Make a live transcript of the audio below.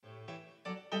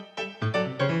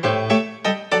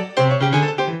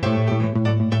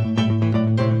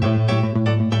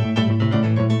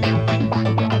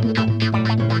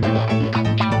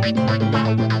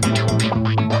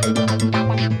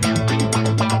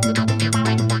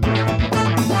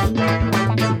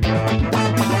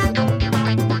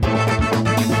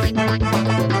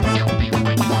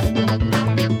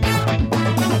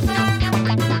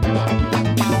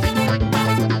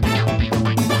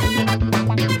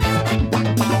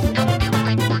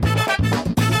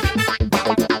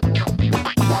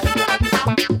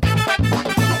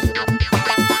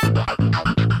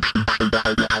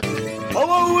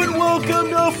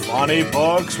Funny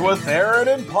Books with Aaron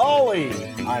and Polly.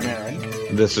 I'm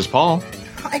Aaron. This is Paul.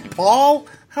 Hi, Paul.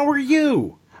 How are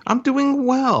you? I'm doing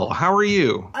well. How are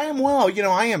you? I am well. You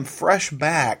know, I am fresh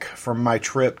back from my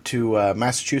trip to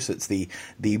Massachusetts, the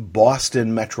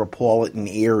Boston metropolitan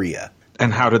area.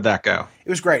 And how did that go? It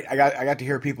was great. I got to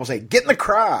hear people say, "Get in the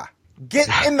cry. Get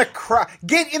in the cry.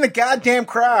 Get in the goddamn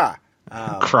cry."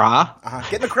 Cry?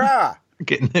 Get in the cry.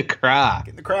 Get in the cry.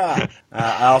 Get in the cry.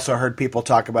 I also heard people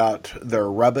talk about their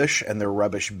rubbish and their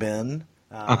rubbish bin.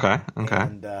 Okay.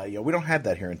 And, we don't have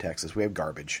that here in Texas. We have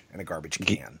garbage and a garbage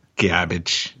can.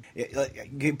 Garbage.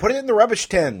 Put it in the rubbish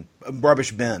bin.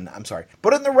 I'm sorry.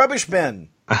 Put it in the rubbish bin.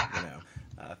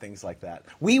 Things like that.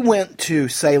 We went to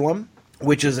Salem,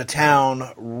 which is a town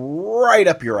right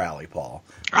up your alley, Paul.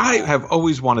 I have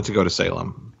always wanted to go to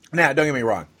Salem. Now, don't get me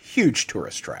wrong. Huge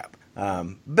tourist trap.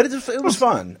 But it was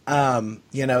fun. I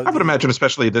would imagine,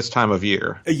 especially this time of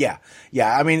year. Yeah.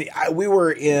 I mean, we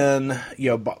were in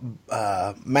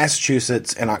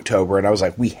Massachusetts in October, and I was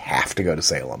like, we have to go to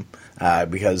Salem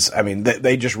because I mean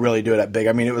they just really do it up big.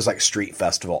 I mean, it was like street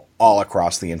festival all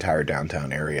across the entire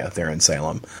downtown area there in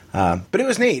Salem. But it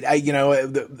was neat.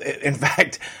 In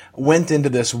fact, went into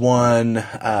this one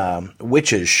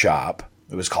witch's shop.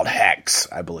 It was called Hex,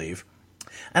 I believe.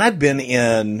 And I've been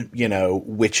in,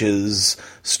 witches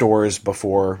stores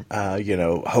before,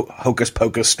 hocus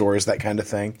pocus stores, that kind of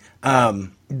thing.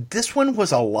 This one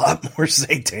was a lot more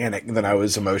satanic than I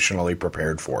was emotionally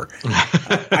prepared for.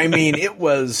 I mean, it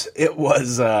was,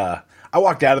 I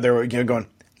walked out of there, going,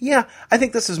 yeah, I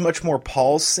think this is much more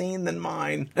Paul's scene than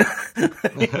mine.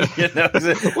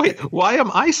 Wait, why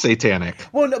am I satanic?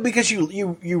 Well, no, because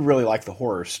you really like the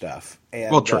horror stuff.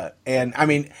 And, well, true. And I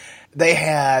mean, they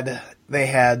had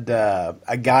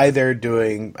a guy there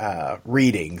doing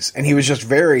readings, and he was just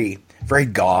very, very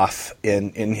goth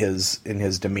in his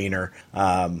demeanor.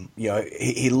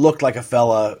 He looked like a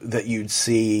fella that you'd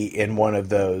see in one of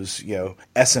those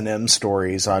S&M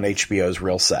stories on HBO's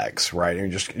Real Sex, right?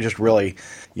 And just really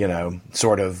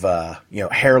sort of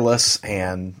hairless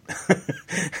and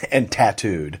and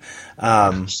tattooed.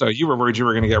 So you were worried you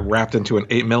were going to get wrapped into an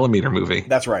 8mm movie.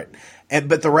 That's right.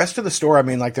 But the rest of the store, I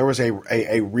mean, like there was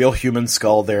a real human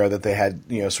skull there that they had,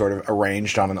 sort of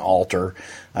arranged on an altar,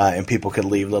 and people could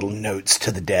leave little notes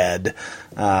to the dead.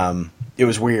 It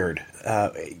was weird.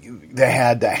 They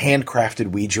had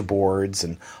handcrafted Ouija boards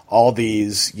and all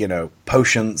these,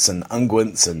 potions and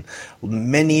unguents and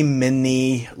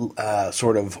many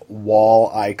sort of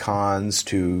wall icons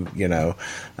to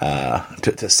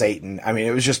Satan. I mean,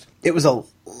 it was a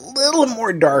little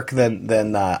more dark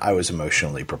than I was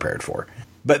emotionally prepared for.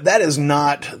 But that is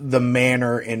not the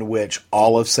manner in which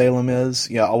all of Salem is.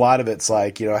 A lot of it's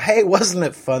like, hey, wasn't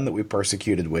it fun that we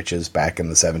persecuted witches back in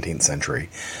the 17th century?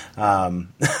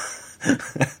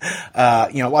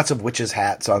 Lots of witches'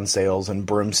 hats on sales and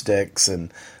broomsticks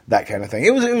and that kind of thing.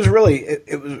 It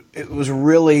was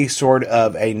really sort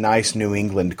of a nice New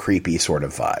England creepy sort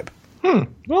of vibe.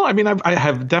 Well, I mean, I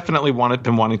have definitely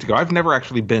been wanting to go. I've never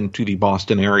actually been to the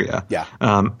Boston area. Yeah.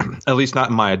 At least not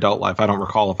in my adult life. I don't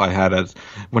recall if I had it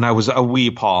when I was a wee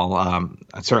Paul.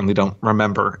 I certainly don't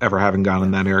remember ever having gone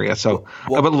in that area. So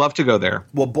I would love to go there.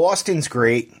 Well, Boston's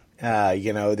great.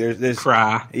 There's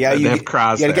cry. Yeah, they have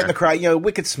cries. Yeah, to get in the cry.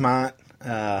 Wicked smart.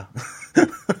 One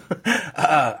of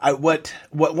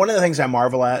the things I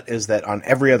marvel at is that on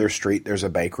every other street there's a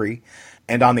bakery.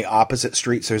 And on the opposite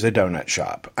streets, there's a donut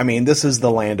shop. I mean, this is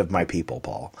the land of my people,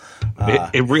 Paul.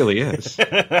 It really is.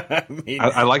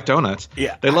 I like donuts.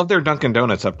 Yeah, they love their Dunkin'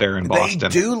 Donuts up there in Boston. They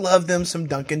do love them some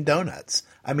Dunkin' Donuts.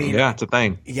 I mean, yeah, it's a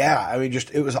thing. Yeah, I mean,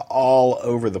 it was all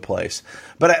over the place.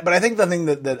 But I think the thing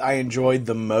that I enjoyed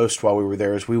the most while we were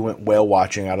there is we went whale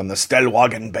watching out on the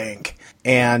Stellwagen Bank.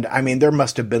 And, I mean, there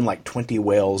must have been like 20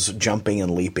 whales jumping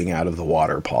and leaping out of the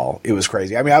water, Paul. It was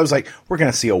crazy. I mean, I was like, we're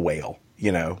going to see a whale.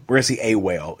 We're going to see a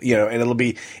whale,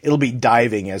 and it'll be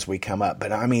diving as we come up.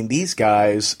 But I mean, these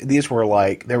guys, were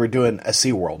like, they were doing a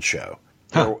SeaWorld show.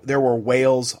 Huh. There were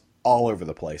whales all over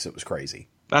the place. It was crazy.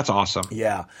 That's awesome.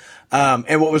 Yeah.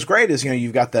 And what was great is,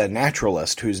 you've got the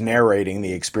naturalist who's narrating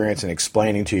the experience and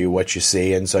explaining to you what you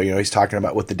see. And so, he's talking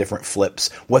about what the different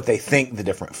flips, what they think the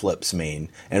different flips mean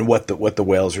and what the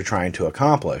whales are trying to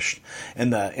accomplish.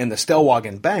 And the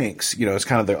Stellwagen Banks, it's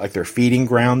kind of like their feeding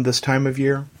ground this time of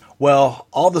year. Well,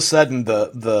 all of a sudden,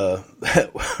 the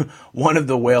one of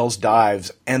the whales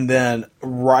dives, and then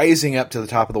rising up to the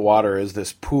top of the water is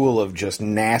this pool of just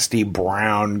nasty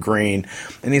brown green.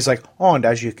 And he's like, "Oh, and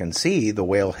as you can see, the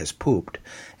whale has pooped,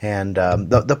 and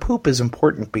the poop is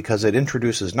important because it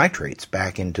introduces nitrates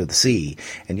back into the sea."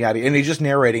 And yada. And he's just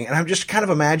narrating, and I'm just kind of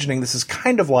imagining this is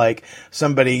kind of like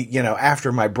somebody,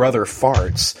 after my brother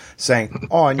farts, saying,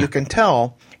 "Oh, and you can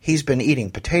tell he's been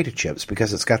eating potato chips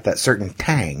because it's got that certain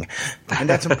tang. And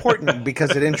that's important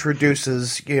because it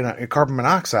introduces, carbon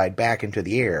monoxide back into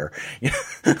the air."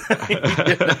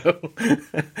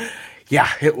 Yeah,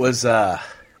 it was a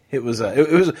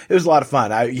lot of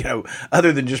fun.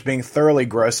 Other than just being thoroughly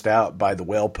grossed out by the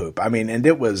whale poop. I mean, and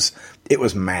it was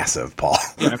massive, Paul.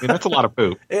 Yeah, I mean, that's a lot of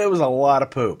poop. It was a lot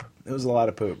of poop.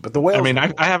 But the whale. I mean,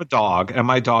 I have a dog, and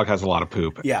my dog has a lot of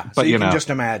poop. Yeah, but you can just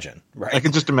imagine, right? I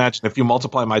can just imagine if you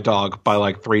multiply my dog by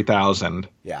like 3,000.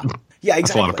 Yeah, exactly.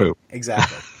 That's a lot of poop.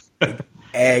 Exactly.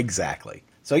 Exactly.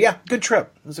 So yeah, good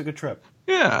trip. It was a good trip.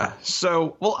 Yeah.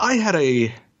 So, well, I had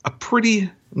a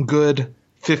pretty good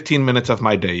 15 minutes of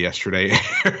my day yesterday.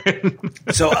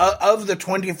 So of the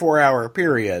 24-hour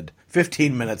period,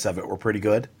 15 minutes of it were pretty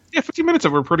good? Yeah, 15 minutes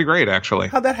of it were pretty great, actually.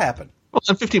 How'd that happen? Well,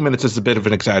 and 15 minutes is a bit of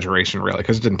an exaggeration, really,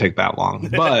 because it didn't take that long.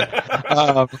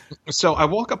 But so I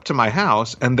walk up to my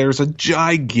house, and there's a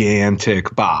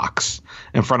gigantic box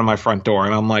in front of my front door,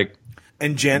 and I'm like...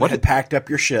 And Jen had packed up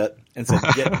your shit and said,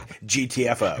 "Get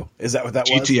GTFO." Is that what that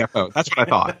was? GTFO. That's what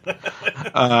I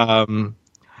thought.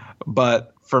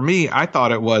 But for me, I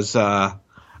thought it was I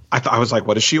was like,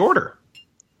 what does she order?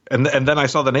 And then I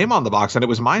saw the name on the box, and it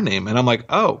was my name. And I'm like,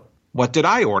 oh, what did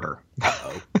I order?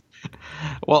 Uh-oh.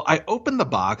 Well, I opened the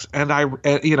box, and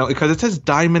because it says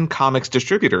Diamond Comics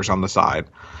Distributors on the side.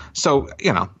 So,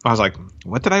 I was like,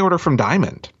 what did I order from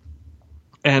Diamond?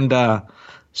 And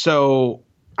so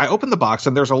I opened the box,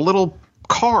 and there's a little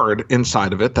card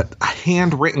inside of it, that a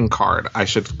handwritten card. I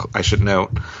should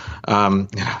note.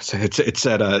 It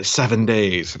said 7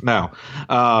 days. No.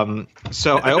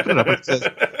 So I opened it up, and it says,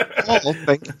 "Paul,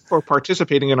 thank you for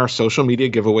participating in our social media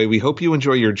giveaway. We hope you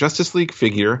enjoy your Justice League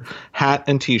figure, hat,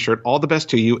 and T-shirt. All the best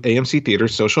to you, AMC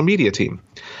Theater's social media team."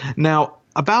 Now,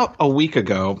 about a week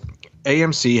ago,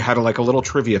 AMC had a little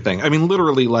trivia thing. I mean,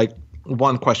 literally,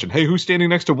 one question. "Hey, who's standing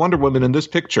next to Wonder Woman in this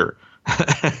picture?"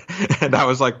 And I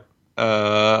was like,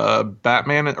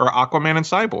 Batman or Aquaman and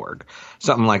Cyborg,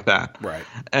 something like that. Right.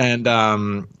 And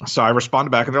so I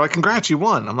responded back, and they're like, "Congrats, you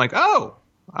won." I'm like, oh,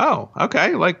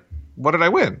 okay. What did I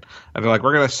win? And they're like,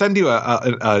 "We're going to send you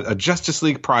a Justice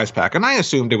League prize pack." And I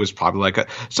assumed it was probably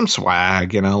some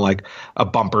swag, like a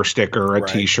bumper sticker, a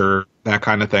T-shirt, that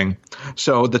kind of thing.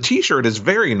 So the T-shirt is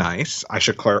very nice. I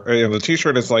should clarify. The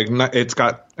T-shirt is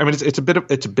it's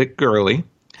a bit girly.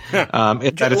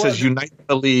 It says "Unite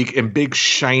the League" in big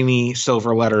shiny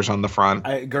silver letters on the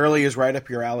front. Girly is right up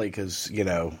your alley because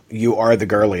you are the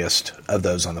girliest of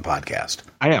those on the podcast.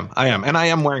 I am, and I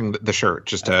am wearing the shirt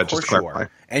just to clarify.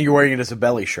 And you're wearing it as a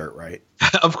belly shirt, right?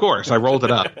 Of course, I rolled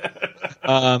it up.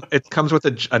 It comes with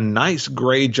a nice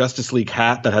gray Justice League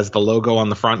hat that has the logo on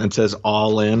the front and says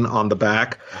 "All In" on the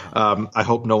back. I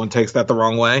hope no one takes that the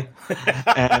wrong way.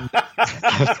 And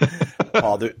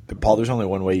Paul, there's only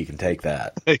one way you can take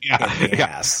that.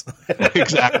 Yes,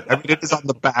 exactly. I mean, it is on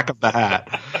the back of the hat.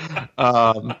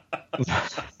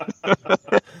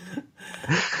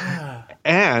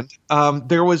 And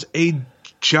there was a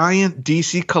giant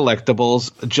DC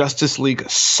Collectibles Justice League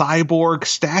Cyborg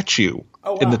statue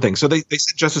in the thing. So they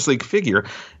said Justice League figure.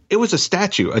 It was a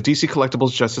statue, a DC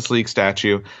Collectibles Justice League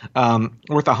statue,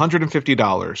 worth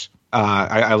 $150.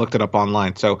 I looked it up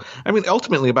online. So, I mean,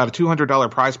 ultimately about a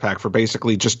 $200 prize pack for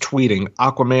basically just tweeting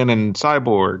Aquaman and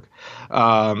Cyborg.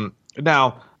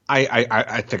 Now,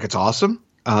 I think it's awesome.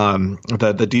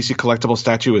 The DC Collectible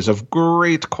statue is of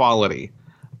great quality.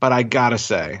 But I gotta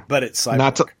say, it's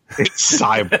Cyborg. It's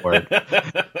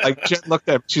Cyborg. Jen looked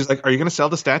at. She's like, "Are you going to sell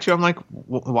the statue?" I'm like,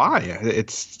 "Why?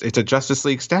 It's a Justice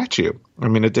League statue. I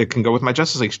mean, it can go with my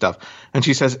Justice League stuff." And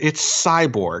she says, "It's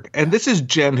Cyborg." And this is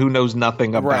Jen, who knows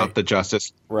nothing about the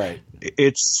Justice. Right.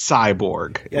 It's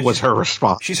Cyborg. Was her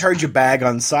response. She's heard you bag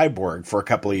on Cyborg for a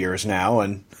couple of years now,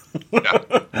 and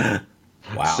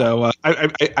wow. So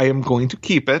I am going to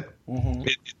keep it. Mm-hmm.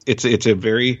 It's a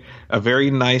very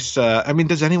nice. I mean,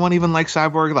 does anyone even like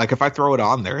Cyborg? If I throw it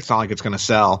on there, it's not like it's going to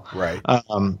sell, right?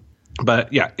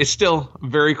 But yeah, it's still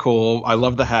very cool. I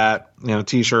love the hat,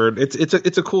 T-shirt.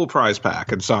 It's a cool prize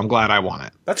pack, and so I'm glad I won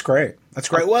it. That's great.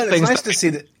 Well, it's nice to see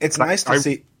that. It's nice to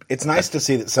see. It's nice to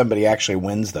see that somebody actually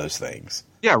wins those things.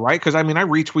 Yeah, right. Because I mean, I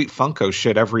retweet Funko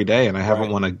shit every day, and I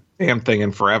haven't won a damn thing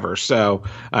in forever. So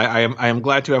I am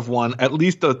glad to have won. At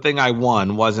least the thing I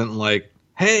won wasn't like,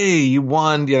 hey, you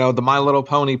won, the My Little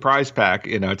Pony prize pack.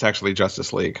 It's actually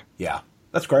Justice League. Yeah,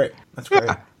 that's great. That's great.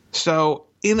 Yeah. So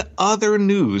in other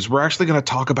news, we're actually going to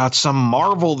talk about some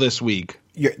Marvel this week.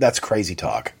 That's crazy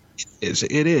talk.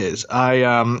 It is.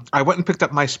 I went and picked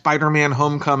up my Spider-Man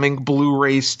Homecoming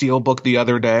Blu-ray Steelbook the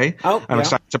other day. Oh, I'm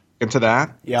excited to get into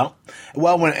that. Yeah.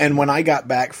 Well, when I got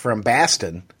back from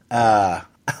Boston, I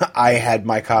had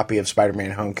my copy of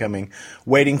Spider-Man Homecoming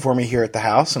waiting for me here at the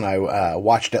house, and I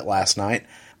watched it last night.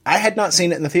 I had not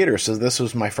seen it in the theater, so this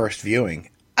was my first viewing.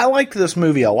 I liked this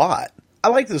movie a lot. I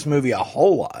liked this movie a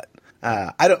whole lot.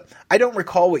 I don't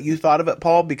recall what you thought of it,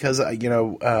 Paul, because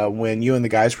when you and the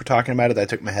guys were talking about it, I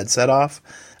took my headset off.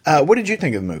 What did you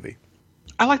think of the movie?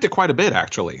 I liked it quite a bit,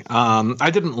 actually.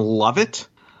 I didn't love it.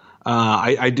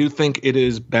 I do think it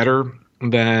is better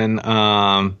than.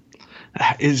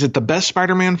 Is it the best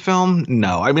Spider-Man film?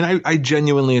 No. I mean, I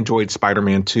genuinely enjoyed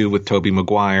Spider-Man 2 with Tobey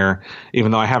Maguire,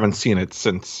 even though I haven't seen it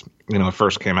since it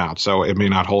first came out, so it may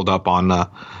not hold up on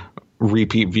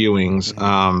repeat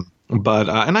viewings. But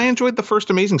I enjoyed the first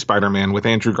Amazing Spider-Man with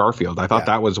Andrew Garfield. I thought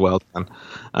that was well done.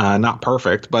 Not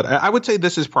perfect, but I would say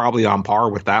this is probably on par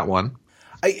with that one.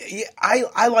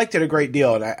 I liked it a great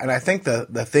deal, and I think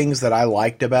the things that I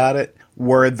liked about it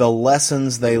were the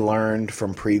lessons they learned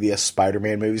from previous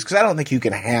Spider-Man movies, because I don't think you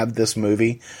can have this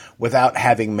movie without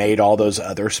having made all those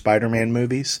other Spider-Man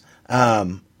movies.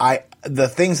 The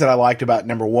things that I liked about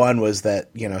number one was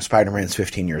that, Spider-Man's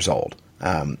 15 years old.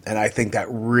 And I think that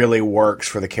really works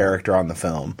for the character on the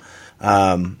film.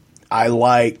 I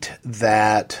liked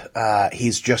that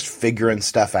he's just figuring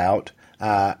stuff out.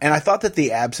 And I thought that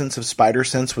the absence of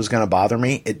Spider-Sense was going to bother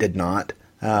me. It did not.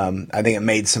 I think it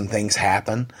made some things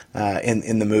happen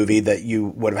in the movie that you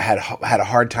would have had a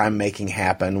hard time making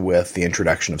happen with the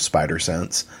introduction of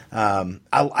Spider-Sense.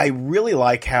 I really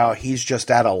like how he's just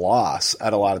at a loss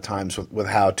at a lot of times with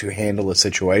how to handle a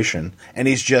situation. And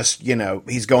he's just,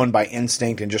 he's going by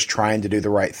instinct and just trying to do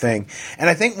the right thing. And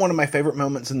I think one of my favorite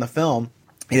moments in the film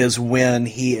is when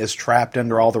he is trapped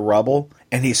under all the rubble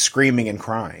and he's screaming and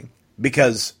crying,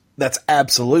 because that's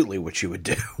absolutely what you would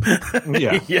do.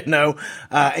 Yeah.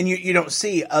 And you don't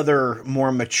see other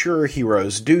more mature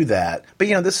heroes do that. But,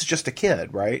 this is just a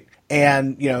kid, right?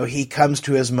 And, he comes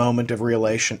to his moment of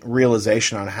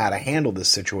realization on how to handle this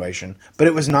situation. But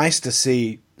it was nice to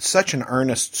see such an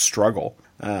earnest struggle.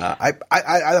 I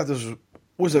thought this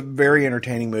was a very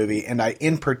entertaining movie, and I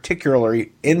in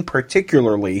particularly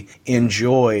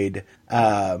enjoyed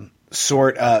these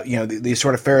sort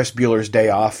of Ferris Bueller's Day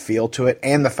Off feel to it,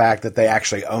 and the fact that they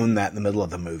actually own that in the middle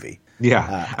of the movie.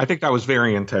 Yeah, I think that was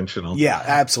very intentional. Yeah,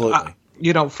 absolutely.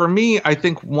 For me, I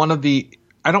think one of the,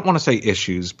 I don't want to say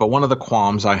issues, but one of the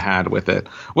qualms I had with it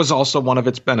was also one of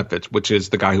its benefits, which is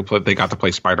the guy they got to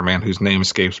play Spider-Man, whose name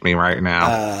escapes me right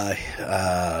now.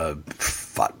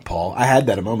 Fuck, Paul. I had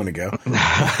that a moment ago.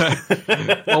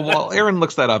 Well, while Aaron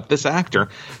looks that up, this actor,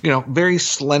 very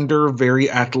slender,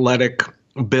 very athletic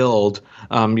build,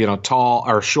 tall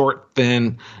or short,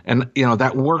 thin, and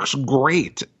that works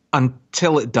great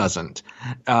until it doesn't.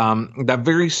 That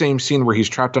very same scene where he's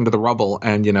trapped under the rubble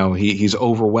and he's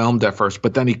overwhelmed at first,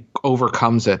 but then he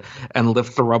overcomes it and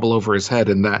lifts the rubble over his head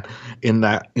in that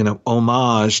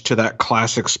homage to that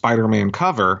classic Spider-Man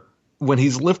cover. When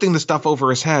he's lifting the stuff over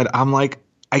his head, I'm like,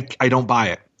 I don't buy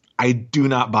it. I do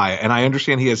not buy it. And I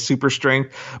understand he has super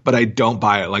strength, but I don't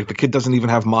buy it. Like, the kid doesn't even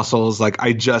have muscles. Like,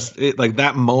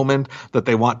 that moment that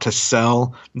they want to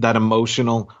sell, that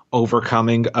emotional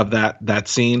overcoming of that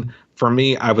scene, for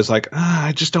me, I was like,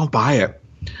 I just don't buy it.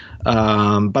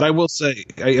 But I will say,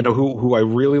 who I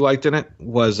really liked in it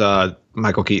was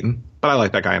Michael Keaton. But I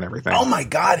like that guy and everything. Oh my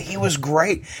God, he was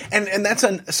great. And that's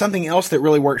something else that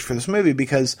really works for this movie,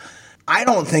 because I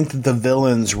don't think that the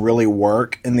villains really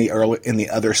work in the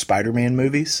other Spider-Man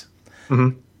movies.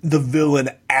 Mm-hmm. The villain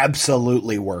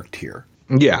absolutely worked here.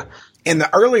 Yeah. In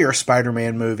the earlier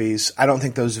Spider-Man movies, I don't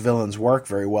think those villains work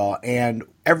very well. And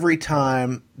every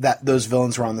time that those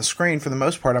villains were on the screen, for the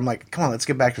most part, I'm like, come on, let's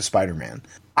get back to Spider-Man.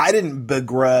 I didn't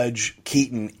begrudge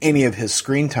Keaton any of his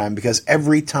screen time, because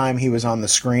every time he was on the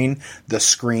screen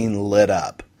lit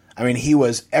up. I mean, he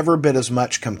was every bit as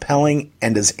much compelling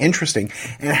and as interesting,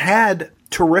 and had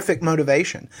terrific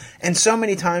motivation. And so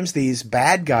many times these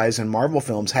bad guys in Marvel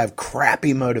films have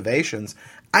crappy motivations.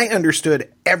 I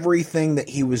understood everything that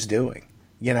he was doing.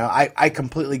 I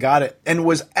completely got it, and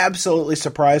was absolutely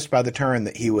surprised by the turn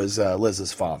that he was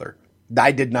Liz's father.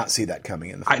 I did not see that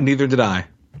coming in the film. Neither did I.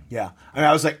 Yeah. I mean,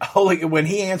 I was like, when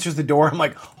he answers the door, I'm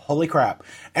like, holy crap.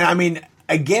 And I mean,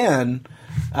 again,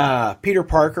 Peter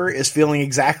Parker is feeling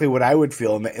exactly what I would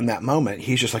feel in that moment.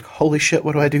 He's just like, holy shit,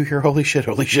 what do I do here? Holy shit,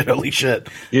 holy shit, holy shit.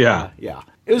 Yeah. Yeah.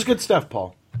 It was good stuff,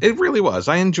 Paul. It really was.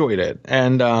 I enjoyed it.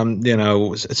 And,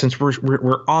 since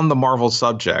we're on the Marvel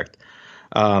subject,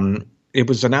 it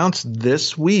was announced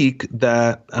this week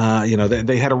that,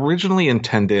 they had originally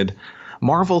intended –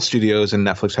 Marvel Studios and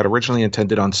Netflix had originally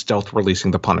intended on stealth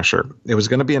releasing The Punisher. It was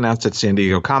going to be announced at San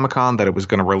Diego Comic-Con that it was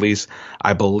going to release,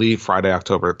 I believe, Friday,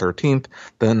 October 13th.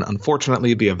 Then,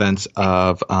 unfortunately, the events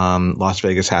of Las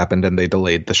Vegas happened and they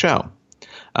delayed the show.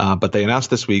 But they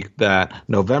announced this week that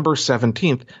November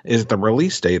 17th is the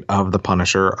release date of The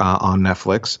Punisher on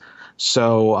Netflix.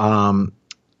 So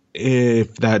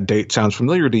if that date sounds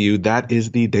familiar to you, that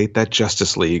is the date that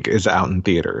Justice League is out in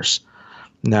theaters.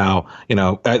 Now,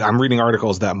 I'm reading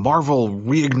articles that Marvel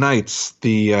reignites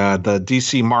the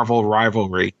DC Marvel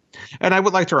rivalry. And I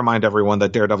would like to remind everyone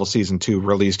that Daredevil Season 2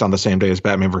 released on the same day as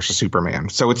Batman vs. Superman.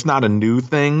 So it's not a new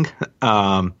thing.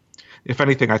 If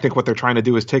anything, I think what they're trying to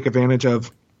do is take advantage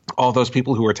of all those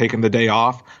people who are taking the day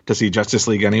off to see Justice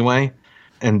League anyway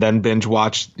and then binge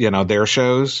watch, their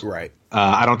shows. Right.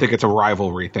 I don't think it's a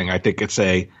rivalry thing. I think it's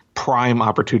a prime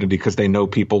opportunity because they know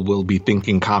people will be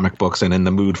thinking comic books and in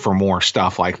the mood for more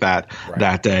stuff like that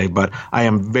that day. But I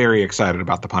am very excited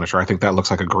about The Punisher. I think that looks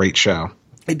like a great show.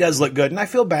 It does look good. And I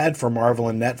feel bad for Marvel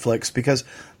and Netflix because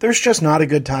there's just not a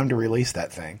good time to release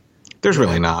that thing. There's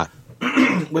really not.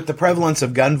 With the prevalence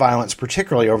of gun violence,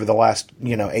 particularly over the last,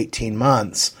 18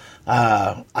 months,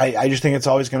 I just think it's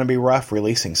always going to be rough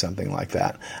releasing something like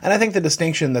that. And I think the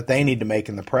distinction that they need to make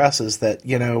in the press is that,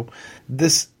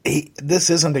 this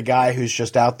isn't a guy who's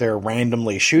just out there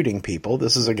randomly shooting people.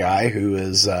 This is a guy who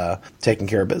is taking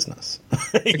care of business.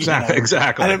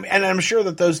 Exactly. And I'm sure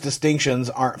that those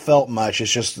distinctions aren't felt much.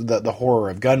 It's just the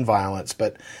horror of gun violence.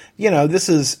 But, this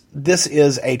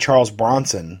is a Charles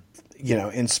Bronson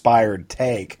inspired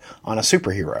take on a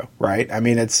superhero, right? I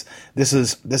mean, this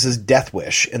is Death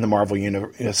Wish in the Marvel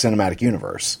cinematic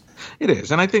universe. It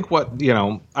is, and I think what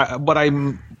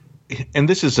I'm, and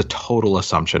this is a total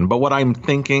assumption, but what I'm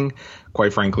thinking,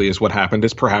 quite frankly, is what happened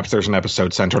is perhaps there's an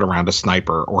episode centered around a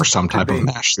sniper or some type of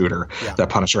mass shooter that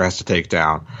Punisher has to take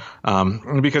down.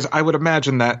 Because I would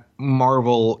imagine that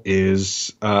Marvel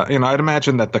is, I'd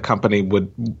imagine that the company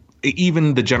would.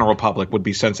 Even the general public would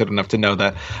be sensitive enough to know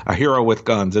that a hero with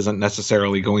guns isn't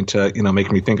necessarily going to,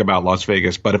 make me think about Las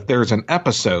Vegas. But if there's an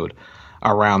episode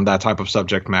around that type of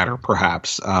subject matter,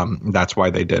 perhaps that's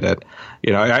why they did it.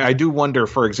 I do wonder,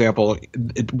 for example,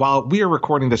 while we are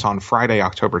recording this on Friday,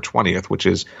 October 20th, which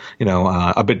is,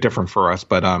 a bit different for us,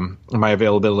 but my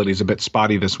availability is a bit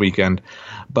spotty this weekend.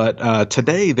 But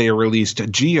today they released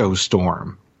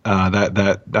Geostorm.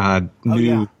 The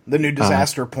new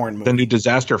disaster porn movie, the new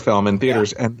disaster film in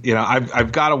theaters, and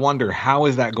I've got to wonder how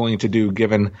is that going to do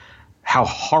given how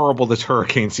horrible this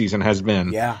hurricane season has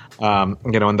been.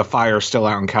 And the fire's still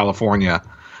out in California.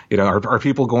 Are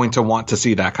people going to want to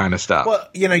see that kind of stuff? Well,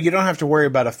 you don't have to worry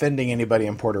about offending anybody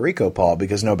in Puerto Rico, Paul,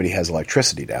 because nobody has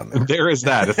electricity down there. There is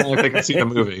that. It's not like they can see the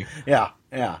movie.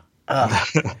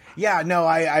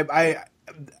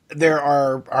 There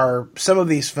are some of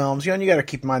these films, and you got to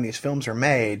keep in mind these films are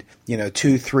made,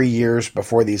 2-3 years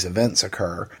before these events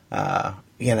occur.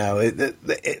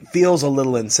 It feels a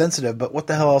little insensitive, but what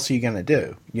the hell else are you going to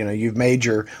do? You've made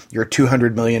your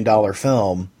 $200 million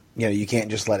film. You can't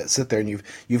just let it sit there, and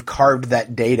you've carved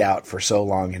that date out for so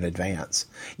long in advance.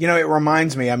 It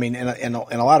reminds me, I mean, in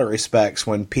a lot of respects,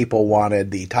 when people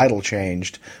wanted the title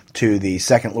changed to the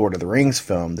second Lord of the Rings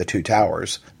film, The Two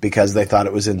Towers, because they thought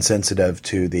it was insensitive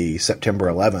to the September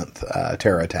 11th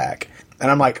terror attack.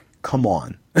 And I'm like, come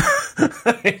on. Come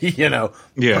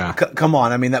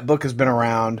on. I mean, that book has been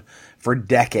around for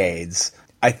decades.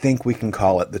 I think we can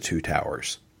call it The Two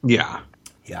Towers. Yeah.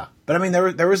 Yeah, but I mean,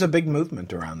 there was a big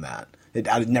movement around that. It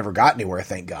never got anywhere,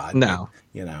 thank God. No,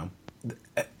 I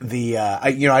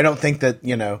don't think that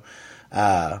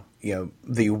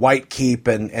the White Keep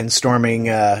and storming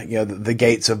the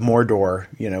gates of Mordor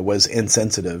was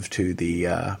insensitive to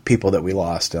the people that we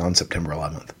lost on September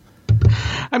 11th.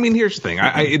 I mean, here's the thing.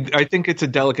 I think it's a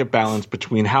delicate balance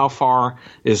between how far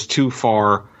is too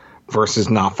far versus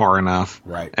not far enough.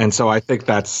 Right. And so I think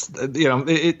that's,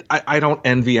 I don't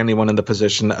envy anyone in the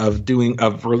position of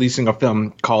releasing a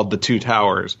film called The Two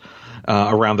Towers,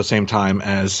 around the same time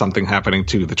as something happening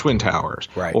to the Twin Towers,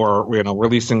 Right. or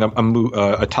releasing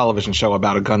a television show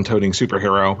about a gun-toting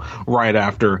superhero right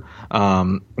after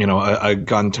a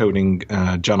gun-toting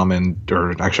gentleman,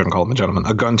 or I shouldn't call him a gentleman,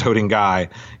 a gun-toting guy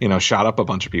shot up a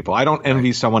bunch of people. I don't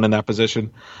envy someone in that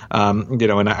position,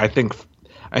 and I think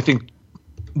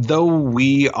though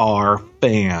we are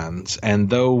fans and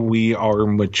though we are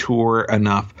mature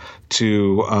enough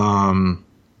to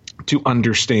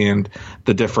understand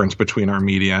the difference between our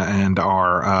media and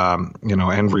our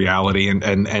and reality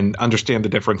and understand the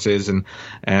differences and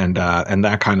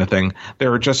that kind of thing,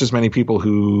 there are just as many people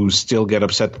who still get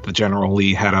upset that the General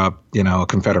Lee had a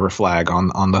Confederate flag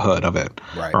on the hood of it,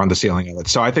 right, or on the ceiling of it.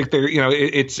 So I think there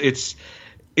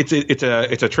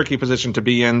it's a tricky position to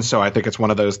be in. So I think it's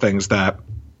one of those things that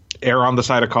err on the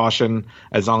side of caution,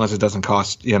 as long as it doesn't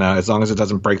cost, as long as it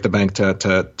doesn't break the bank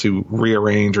to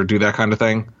rearrange or do that kind of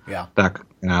thing. Yeah.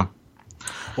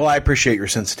 Well, I appreciate your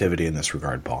sensitivity in this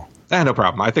regard, Paul. No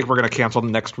problem. I think we're going to cancel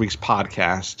next week's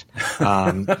podcast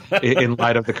in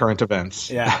light of the current events.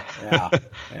 Yeah.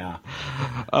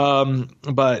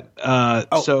 But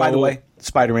so, by the way,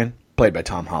 Spider-Man played by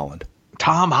Tom Holland.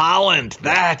 Tom Holland,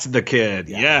 that's the kid.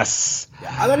 Yeah. Yes,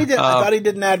 yeah. I thought he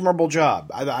did an admirable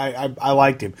job. I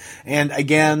liked him. And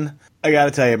again, I got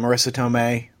to tell you, Marissa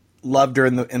Tomei, loved her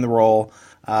in the role.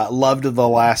 Loved the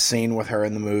last scene with her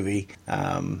in the movie.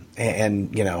 And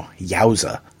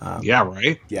yowza. Yeah,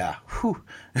 right. Yeah. Whew.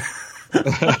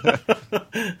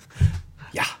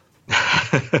 Yeah.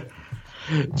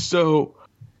 So,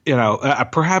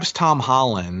 perhaps Tom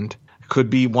Holland could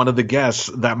be one of the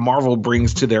guests that Marvel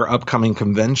brings to their upcoming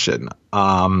convention.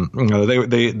 This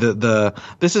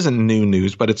isn't new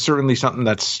news, but it's certainly something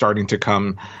that's starting to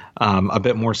come a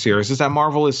bit more serious, is that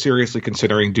Marvel is seriously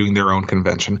considering doing their own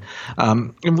convention.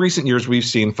 In recent years, we've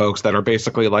seen folks that are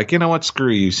basically like, you know what,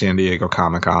 screw you, San Diego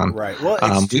Comic-Con. Right. Well,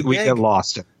 it's too we big. get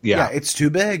lost. Yeah, it's too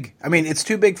big. I mean, it's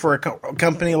too big for a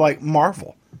company like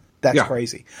Marvel. That's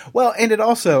crazy. Well, and it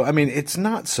also, it's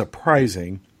not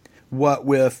surprising what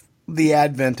with the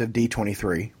advent of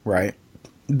D23, right?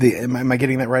 Am I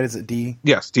getting that right? Is it D?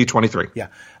 Yes, D23. Yeah.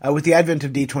 With the advent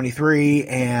of D23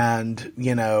 and,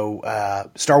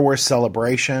 Star Wars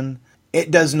Celebration, it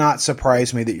does not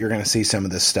surprise me that you're going to see some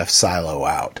of this stuff silo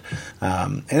out.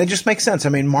 And it just makes sense.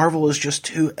 Marvel is just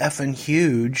too effing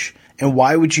huge. And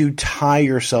why would you tie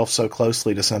yourself so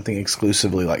closely to something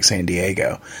exclusively like San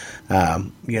Diego?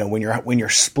 When you're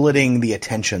splitting the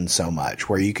attention so much,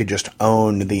 where you could just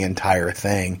own the entire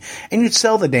thing and you'd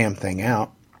sell the damn thing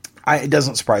out. It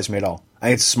doesn't surprise me at all. I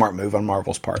think it's a smart move on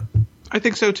Marvel's part. I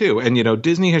think so too. And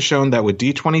Disney has shown that with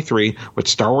D23, with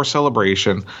Star Wars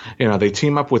Celebration, they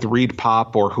team up with Reed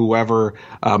Pop or whoever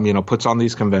puts on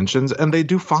these conventions, and they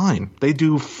do fine. They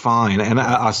do fine. And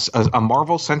a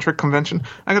Marvel centric convention,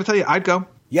 I got to tell you, I'd go.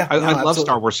 Yeah, I love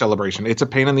Star Wars Celebration. It's a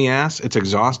pain in the ass. It's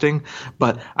exhausting,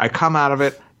 but I come out of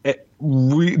it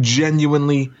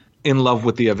genuinely in love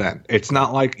with the event. It's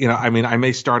not like, I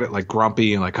may start it like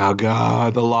grumpy and like, oh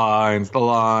God, the lines,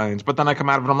 but then I come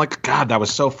out of it, I'm like, God, that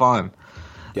was so fun.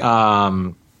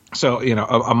 Yeah. So,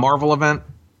 a Marvel event,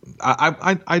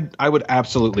 I would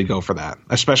absolutely go for that,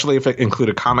 especially if it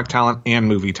included comic talent and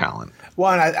movie talent.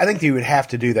 Well, and I think you would have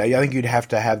to do that. I think you'd have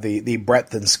to have the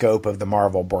breadth and scope of the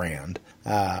Marvel brand.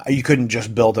 You couldn't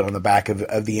just build it on the back of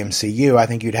the MCU. I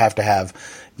think you'd have to have,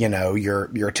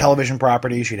 your television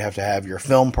properties. You'd have to have your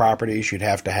film properties. You'd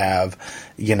have to have,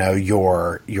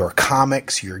 your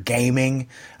comics, your gaming.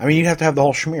 You'd have to have the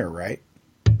whole schmear, right?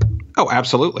 Oh,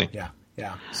 absolutely. Yeah.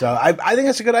 Yeah. So I think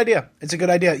that's a good idea. It's a good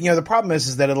idea. The problem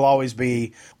is that it'll always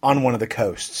be on one of the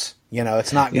coasts.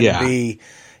 It's not going to be,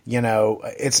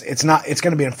 it's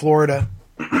going to be in Florida,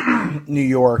 New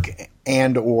York,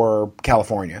 and or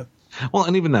California. Well,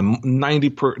 and even then,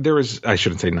 I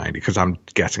shouldn't say 90 because I'm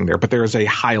guessing there, but there is a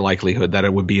high likelihood that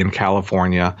it would be in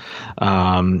California,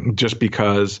 just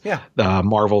because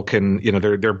Marvel can,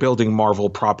 they're building Marvel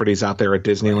properties out there at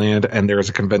Disneyland, and there is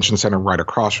a convention center right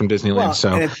across from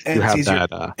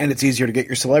Disneyland, and it's easier to get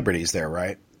your celebrities there,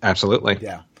 right? Absolutely.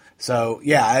 Yeah. So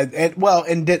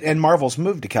and Marvel's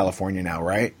moved to California now,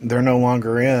 right? They're no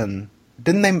longer in.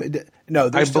 Didn't they? No,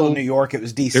 they're still in New York. It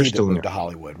was DC that moved to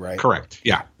Hollywood, right? Correct.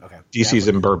 Yeah. Okay. DC's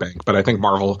in Burbank, but I think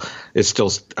Marvel is still.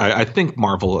 I think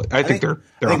they're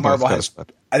on both coasts.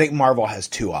 I think Marvel has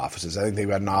two offices. I think they've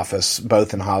got an office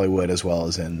both in Hollywood as well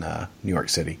as in New York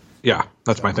City. Yeah,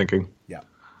 that's my thinking. Yeah.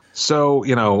 So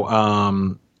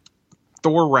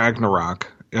Thor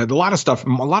Ragnarok a lot of stuff, a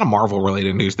lot of Marvel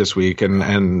related news this week, and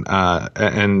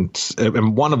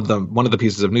one of the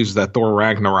pieces of news is that Thor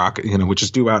Ragnarok, which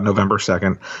is due out November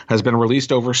 2nd, has been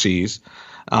released overseas,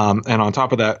 and on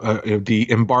top of that,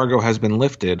 the embargo has been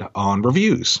lifted on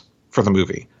reviews for the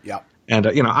movie. Yeah. And,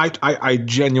 I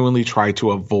genuinely try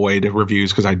to avoid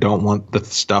reviews because I don't want the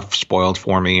stuff spoiled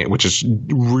for me, which is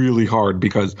really hard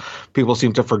because people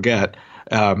seem to forget.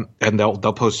 And they'll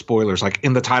post spoilers like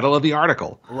in the title of the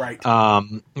article. Right.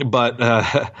 But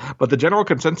the general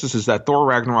consensus is that Thor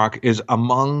Ragnarok is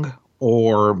among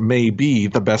or maybe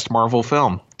the best Marvel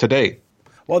film to date.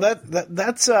 Well,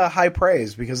 that's high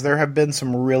praise because there have been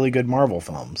some really good Marvel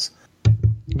films.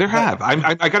 There have.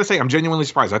 I got to say, I'm genuinely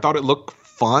surprised. I thought it looked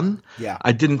fun. Yeah.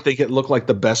 I didn't think it looked like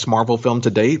the best Marvel film to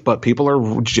date, but people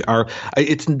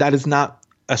that is not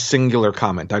a singular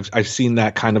comment. I've seen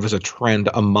that kind of as a trend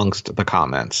amongst the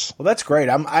comments. Well, that's great.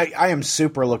 I am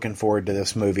super looking forward to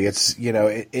this movie. It's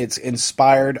it's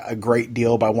inspired a great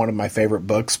deal by one of my favorite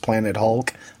books, Planet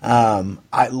Hulk.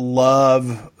 I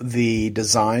love the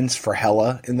designs for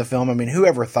Hela in the film. I mean,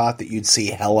 whoever thought that you'd see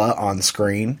Hela on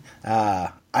screen?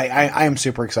 I am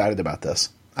super excited about this.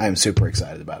 I am super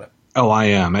excited about it. Oh, I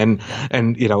am.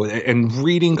 And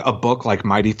reading a book like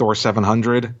Mighty Thor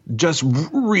 700 just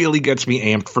really gets me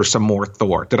amped for some more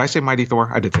Thor. Did I say Mighty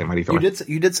Thor? I did say Mighty Thor.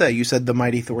 You said the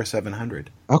Mighty Thor 700.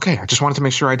 Okay, I just wanted to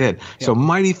make sure I did. Yeah. So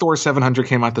Mighty Thor 700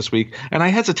 came out this week, and I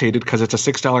hesitated because it's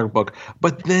a $6 book,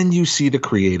 but then you see the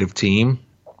creative team,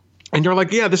 and you're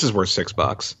like, yeah, this is worth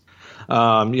 $6.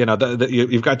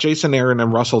 You've got Jason Aaron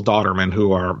and Russell Dauterman,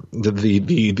 who are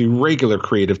the regular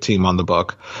creative team on the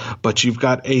book, but you've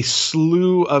got a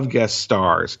slew of guest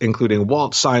stars, including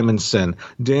Walt Simonson,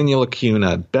 Daniel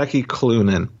Acuna, Becky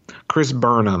Cloonan, Chris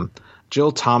Burnham,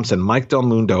 Jill Thompson, Mike Del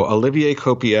Mundo, Olivier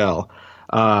Copiel,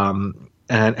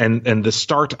 and the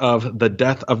start of the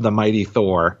death of the mighty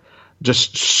Thor.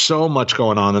 Just so much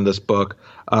going on in this book.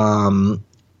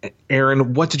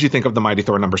 Aaron, what did you think of the Mighty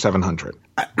Thor number 700?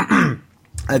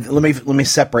 Let me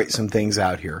separate some things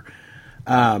out here.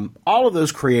 All of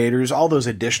those creators, all those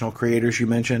additional creators you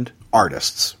mentioned,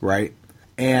 artists, right?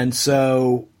 And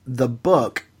so the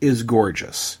book is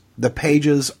gorgeous. The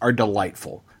pages are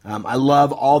delightful. I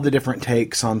love all the different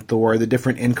takes on Thor, the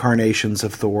different incarnations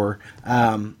of Thor.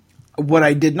 What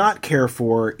I did not care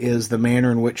for is the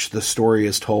manner in which the story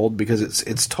is told, because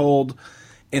it's told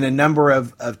in a number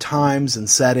of times and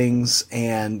settings,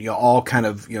 and all kind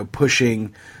of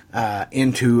pushing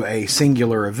into a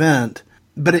singular event.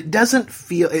 But it doesn't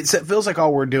feel. It feels like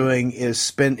all we're doing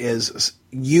is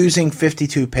using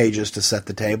 52 pages to set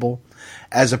the table,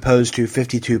 as opposed to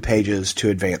 52 pages to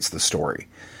advance the story.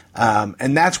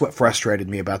 And that's what frustrated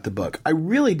me about the book. I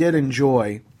really did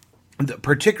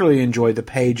particularly enjoy the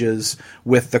pages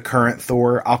with the current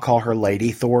Thor. I'll call her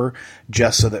Lady Thor,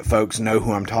 just so that folks know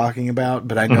who I'm talking about,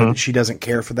 but I know that she doesn't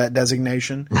care for that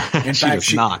designation. In fact,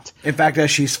 does not. In fact, as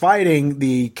she's fighting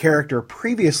the character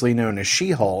previously known as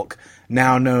She-Hulk,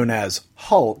 now known as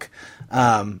Hulk,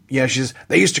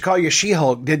 they used to call you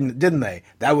She-Hulk, didn't they?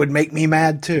 That would make me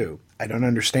mad too. I don't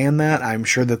understand that. I'm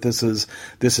sure that this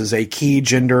is a key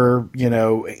gender,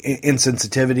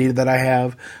 insensitivity that I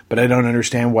have, but I don't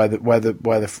understand why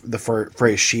the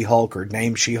phrase She-Hulk or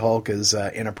name She-Hulk is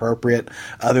inappropriate.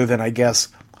 Other than, I guess,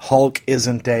 Hulk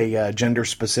isn't a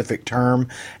gender-specific term,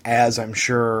 as I'm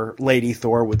sure Lady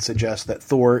Thor would suggest that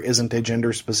Thor isn't a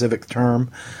gender-specific term,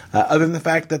 other than the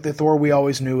fact that the Thor we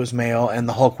always knew was male and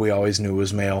the Hulk we always knew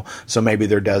was male, so maybe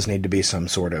there does need to be some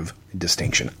sort of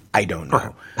distinction. I don't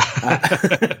know.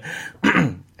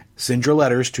 Send your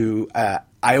letters to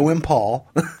IOM Paul.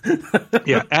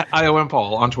 Yeah, at IOM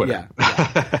Paul on Twitter.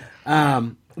 Yeah.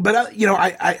 But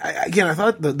I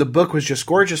thought the book was just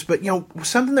gorgeous. But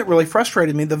something that really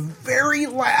frustrated me: the very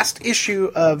last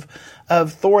issue of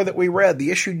Thor that we read,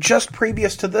 the issue just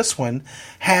previous to this one,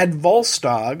 had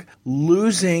Volstagg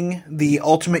losing the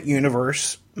Ultimate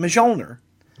Universe Mjolnir.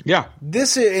 Yeah, and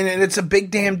it's a big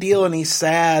damn deal, and he's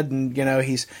sad, and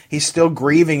he's still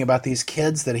grieving about these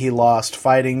kids that he lost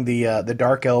fighting the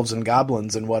Dark Elves and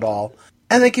Goblins and what all,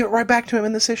 and they give it right back to him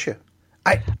in this issue.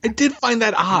 I did find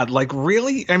that odd. Like,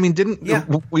 really? I mean,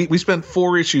 we spent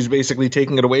 4 issues basically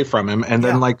taking it away from him, and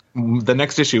then the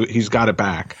next issue he's got it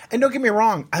back. And don't get me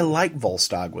wrong, I like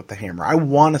Volstagg with the hammer. I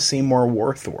want to see more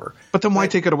War Thor. But then why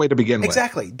take it away to begin with?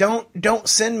 Exactly. Don't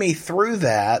send me through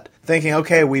that thinking,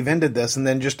 okay, we've ended this, and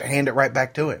then just hand it right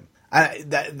back to him.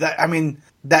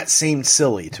 That seemed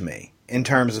silly to me in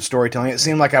terms of storytelling. It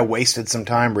seemed like I wasted some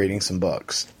time reading some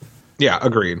books. Yeah,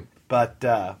 agreed. But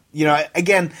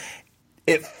again,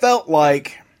 it felt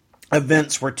like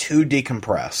events were too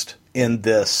decompressed in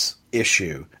this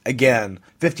issue. Again,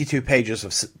 52 pages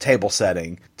of table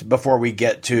setting before we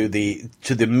get to the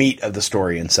meat of the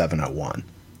story in 701.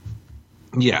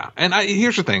 Yeah, and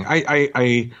here's the thing.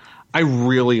 I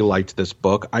really liked this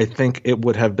book. I think it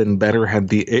would have been better had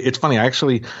it's funny,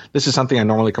 this is something I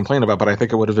normally complain about, but I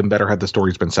think it would have been better had the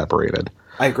stories been separated.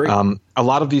 I agree. A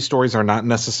lot of these stories are not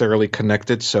necessarily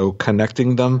connected, so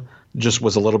connecting them just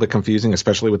was a little bit confusing,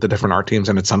 especially with the different art teams.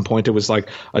 And at some point it was like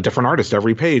a different artist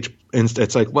every page. And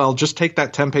it's like, well, just take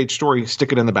that 10-page story,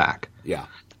 stick it in the back. Yeah.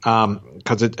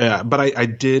 But I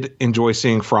did enjoy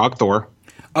seeing Frog Thor.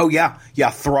 Oh, yeah. Yeah,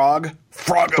 Frog of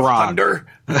Thunder.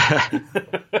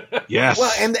 Yes.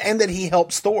 Well, and that he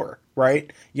helps Thor,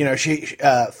 right? You know,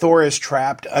 Thor is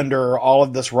trapped under all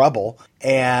of this rubble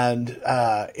and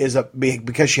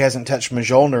because she hasn't touched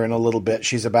Mjolnir in a little bit,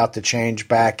 she's about to change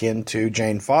back into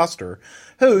Jane Foster,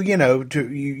 who, you know,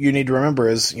 you need to remember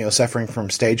is, you know, suffering from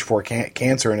stage 4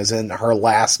 cancer and is in her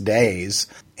last days.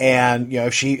 And, you know,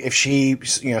 if she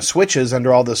you know, switches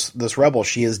under all this rubble,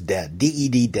 she is dead.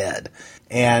 DED dead.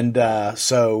 And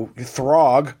so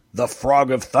Throg, the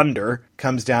Frog of Thunder,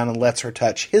 comes down and lets her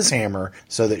touch his hammer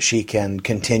so that she can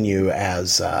continue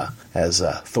as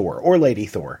Thor, or Lady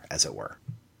Thor, as it were.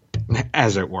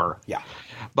 As it were. Yeah.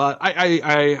 But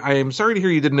I am sorry to hear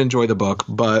you didn't enjoy the book,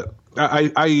 but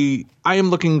I am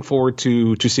looking forward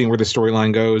to seeing where the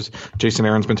storyline goes. Jason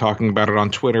Aaron's been talking about it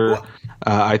on Twitter. Well,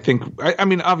 I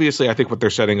mean, obviously, I think what they're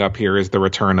setting up here is the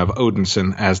return of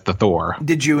Odinson as the Thor.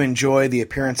 Did you enjoy the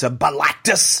appearance of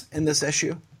Galactus in this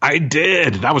issue? I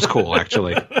did. That was cool,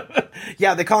 actually.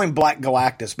 Yeah, they call him Black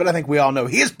Galactus, but I think we all know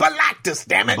he is Galactus,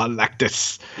 damn it.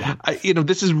 Galactus. Yeah.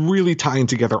 This is really tying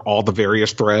together all the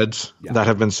various threads that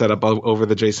have been set up over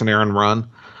the Jason Aaron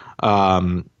run.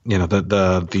 The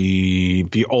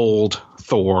old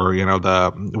Thor,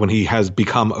 when he has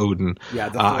become Odin. Yeah,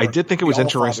 I did think it was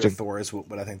interesting. Thor is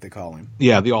what I think they call him.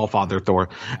 Yeah, the All-Father Thor.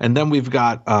 And then we've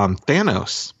got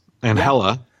Thanos and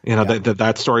Hela.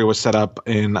 That story was set up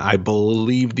in, I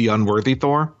believe, the Unworthy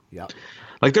Thor. Yeah.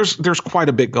 Like there's quite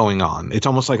a bit going on. It's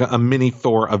almost like a mini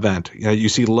Thor event. You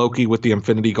see Loki with the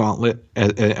Infinity Gauntlet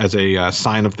as a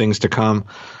sign of things to come.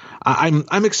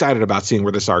 I'm excited about seeing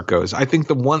where this arc goes. I think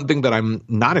the one thing that I'm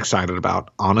not excited about,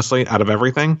 honestly, out of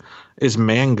everything, is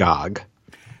Mangog.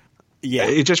 Yeah.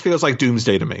 It just feels like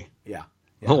Doomsday to me. Yeah.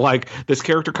 Like, this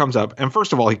character comes up, and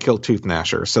first of all, he killed Tooth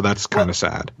Gnasher, so that's kind of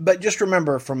sad. But just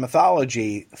remember, from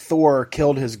mythology, Thor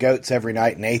killed his goats every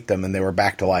night and ate them, and they were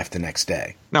back to life the next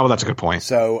day. No, well, that's a good point.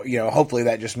 So, hopefully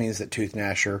that just means that Tooth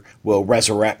Gnasher will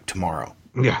resurrect tomorrow.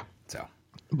 Yeah. So,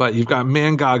 but you've got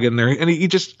Mangog in there, and he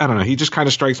just kind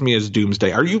of strikes me as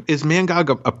Doomsday. Is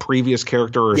Mangog a previous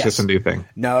character, or is this a new thing?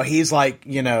 No, he's like,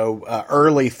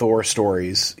 early Thor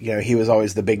stories. He was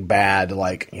always the big bad,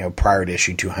 like, prior to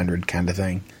issue 200 kind of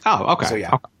thing. Oh, okay. So,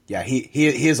 yeah. Okay. Yeah, he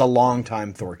is a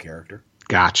longtime Thor character.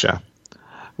 Gotcha.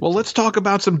 Well, let's talk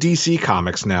about some DC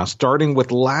Comics now, starting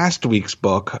with last week's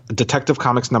book, Detective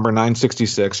Comics number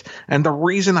 966. And the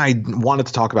reason I wanted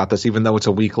to talk about this, even though it's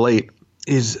a week late,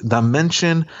 is the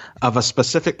mention of a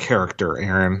specific character,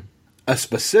 Aaron. A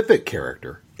specific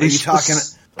character? Are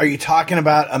you talking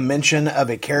about a mention of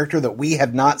a character that we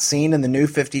have not seen in the New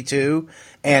 52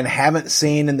 and haven't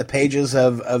seen in the pages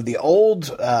of the old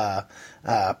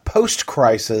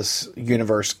post-crisis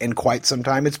universe in quite some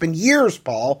time? It's been years,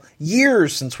 Paul.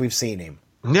 Years since we've seen him.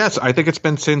 Yes, I think it's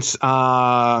been since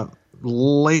I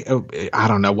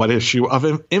don't know what issue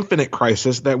of Infinite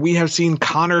Crisis that we have seen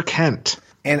Connor Kent.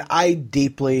 And I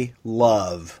deeply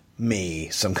love me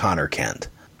some Connor Kent.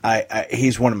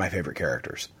 He's one of my favorite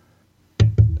characters.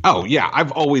 Oh, yeah.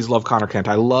 I've always loved Connor Kent.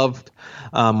 I loved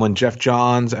when Jeff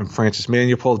Johns and Francis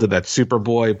Manapul did that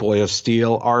Superboy, Boy of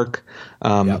Steel arc.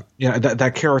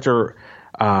 That character,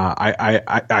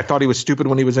 I thought he was stupid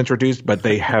when he was introduced, but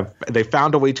they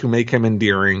found a way to make him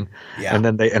endearing. Yeah. And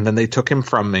then they took him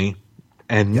from me.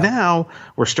 And now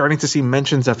we're starting to see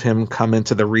mentions of him come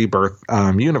into the Rebirth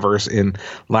universe in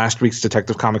last week's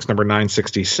Detective Comics number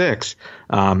 966.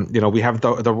 We have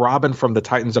the Robin from the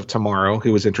Titans of Tomorrow,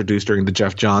 who was introduced during the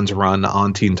Jeff Johns run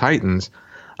on Teen Titans.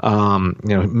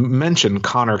 Mention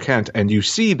Connor Kent, and you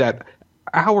see that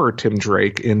our Tim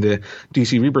Drake in the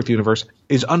DC Rebirth universe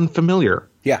is unfamiliar.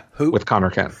 Yeah, who? With Connor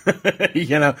Kent.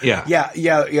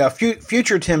 Yeah.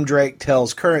 Future Tim Drake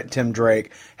tells current Tim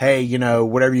Drake, hey,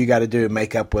 whatever you got to do,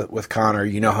 make up with Connor.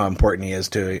 You know how important he is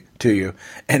to you.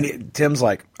 And Tim's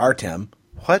like, our Tim?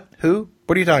 What? Who?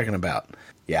 What are you talking about?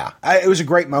 Yeah, it was a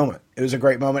great moment. And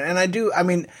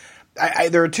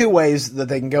there are two ways that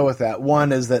they can go with that.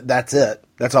 One is that's it.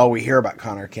 That's all we hear about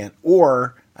Connor Kent.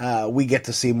 Or we get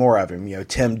to see more of him. You know,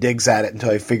 Tim digs at it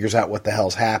until he figures out what the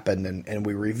hell's happened, and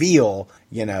we reveal,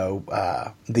 you know,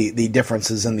 the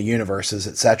differences in the universes,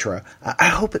 etc. I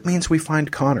hope it means we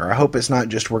find Connor. I hope it's not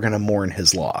just we're going to mourn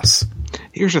his loss.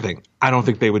 Here's the thing. I don't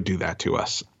think they would do that to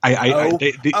us. I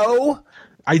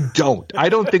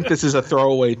don't think this is a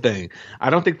throwaway thing. I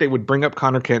don't think they would bring up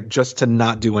Connor Kent just to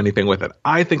not do anything with it.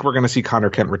 I think we're going to see Connor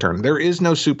Kent return. There is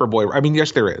no Superboy. I mean,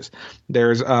 yes, there is.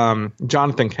 There's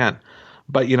Jonathan Kent.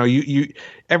 But, you know,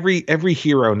 every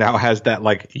hero now has that,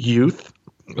 like, youth,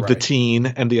 right, the teen,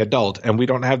 and the adult. And we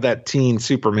don't have that teen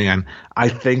Superman. I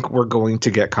think we're going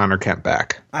to get Connor Kent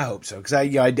back. I hope so, because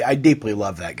I deeply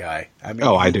love that guy. I mean,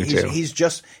 I do too.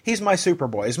 He's my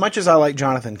Superboy. As much as I like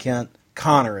Jonathan Kent,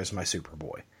 Connor is my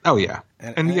Superboy. Oh yeah,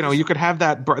 and you know, you could have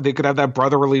that. They could have that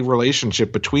brotherly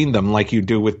relationship between them, like you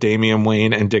do with Damian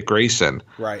Wayne and Dick Grayson.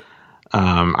 Right.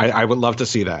 I would love to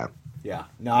see that. Yeah.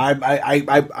 No,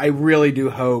 I really do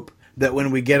hope that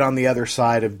when we get on the other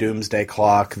side of Doomsday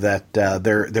Clock, that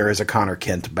there is a Connor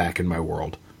Kent back in my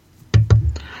world.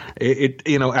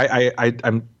 You know,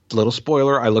 I'm. Little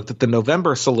spoiler, I looked at the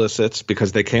November solicits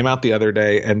because they came out the other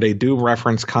day, and they do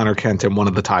reference Connor Kent in one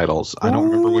of the titles. I don't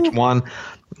remember which one,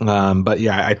 but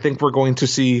yeah, I think we're going to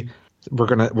see we're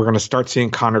gonna start seeing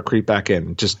Connor creep back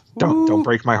in. Just don't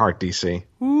break my heart, DC.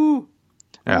 You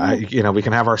know, we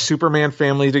can have our Superman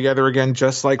family together again,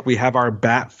 just like we have our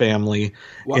Bat family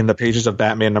in the pages of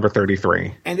Batman number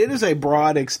 33. And it is a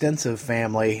broad, extensive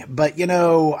family, but you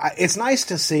know, it's nice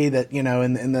to see that, you know,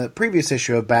 in the previous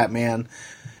issue of Batman,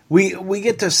 We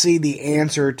get to see the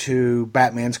answer to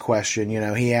Batman's question. You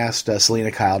know, he asked Selina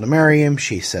Kyle to marry him.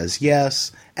 She says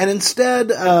yes. And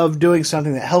instead of doing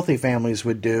something that healthy families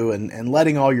would do and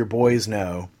letting all your boys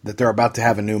know that they're about to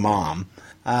have a new mom,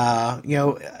 you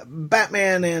know,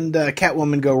 Batman and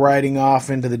Catwoman go riding off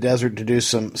into the desert to do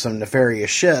some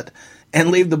nefarious shit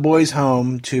and leave the boys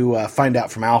home to find out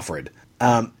from Alfred.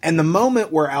 And the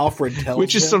moment where Alfred tells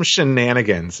Which is some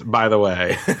shenanigans, by the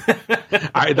way.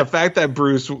 The fact that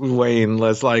Bruce Wayne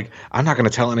was like, I'm not going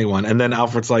to tell anyone. And then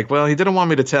Alfred's like, well, he didn't want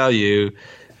me to tell you.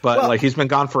 But like he's been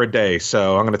gone for a day,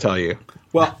 so I'm going to tell you.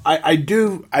 Well, I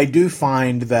do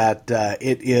find that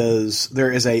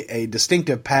there is a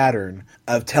distinctive pattern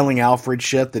of telling Alfred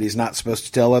shit that he's not supposed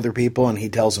to tell other people, and he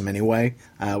tells them anyway.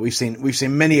 We've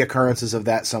seen many occurrences of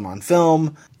that, some on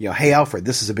film. You know, hey Alfred,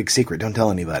 this is a big secret, don't tell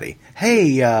anybody. Hey,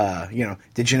 you know,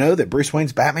 did you know that Bruce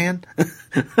Wayne's Batman?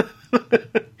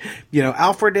 You know,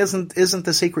 Alfred isn't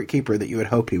the secret keeper that you would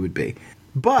hope he would be.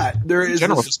 But there is. In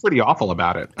general, he's pretty awful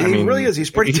about it. I mean, really is. He's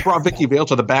pretty. He brought Vicky Vale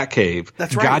to the Batcave.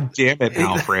 That's right. God damn it,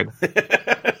 Alfred.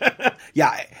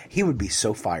 Yeah, he would be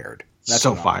so fired. That's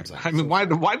so fired. I mean, why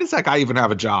does that guy even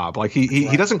have a job? Like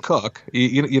he doesn't cook.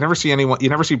 You never see anyone. You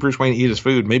never see Bruce Wayne eat his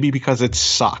food. Maybe because it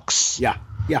sucks. Yeah.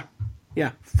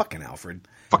 Fucking Alfred.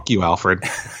 Fuck you, Alfred.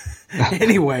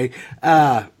 Anyway,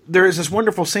 there is this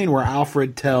wonderful scene where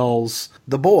Alfred tells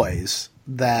the boys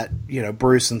that, you know,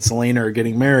 Bruce and Selina are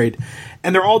getting married,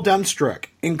 and they're all dumbstruck,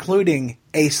 including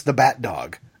Ace the Bat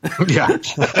Dog. Yeah.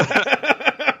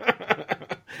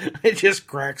 It just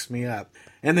cracks me up.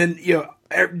 And then, you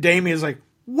know, Damian's like,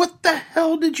 what the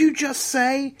hell did you just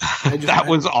say? That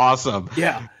was awesome.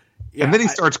 Yeah. And then he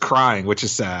starts crying, which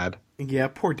is sad. Yeah,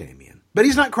 poor Damian. But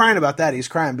he's not crying about that. He's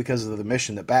crying because of the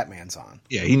mission that Batman's on.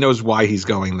 Yeah, he knows why he's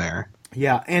going there.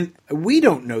 Yeah, and we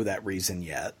don't know that reason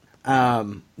yet.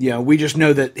 You know, we just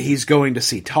know that he's going to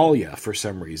see Talia for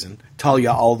some reason. Talia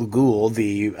al Ghul,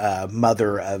 the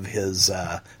mother of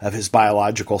his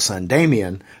biological son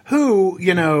Damian, who,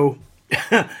 you know,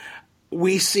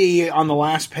 we see on the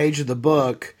last page of the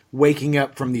book waking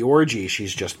up from the orgy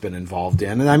she's just been involved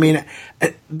in. And I mean,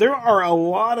 there are a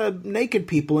lot of naked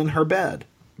people in her bed.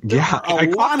 Yeah, a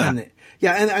lot of it.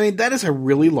 Yeah, and I mean, that is a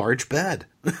really large bed.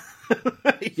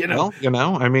 You know? Well, you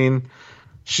know, I mean,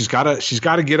 she's got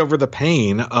to get over the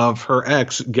pain of her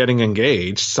ex getting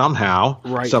engaged somehow.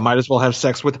 Right. So might as well have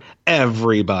sex with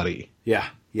everybody. Yeah.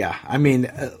 I mean,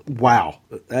 wow,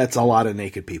 that's a lot of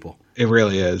naked people. It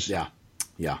really is. Yeah.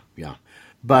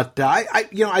 But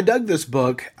I dug this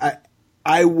book.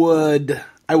 I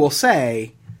will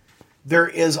say there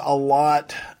is a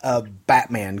lot of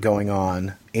Batman going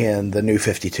on in the New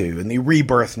 52, in the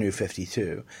Rebirth New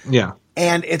 52. Yeah.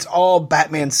 And it's all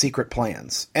Batman's secret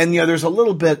plans. And, you know, there's a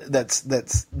little bit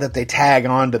that they tag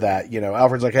onto that. You know,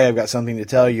 Alfred's like, hey, I've got something to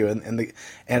tell you.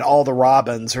 And all the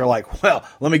Robins are like, well,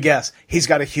 let me guess. He's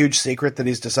got a huge secret that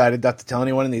he's decided not to tell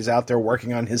anyone, and he's out there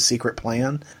working on his secret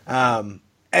plan. And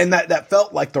that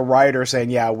felt like the writer saying,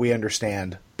 yeah, we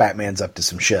understand Batman's up to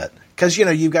some shit. Because, you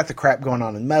know, you've got the crap going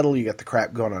on in Metal, you got the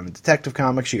crap going on in Detective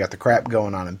Comics, you got the crap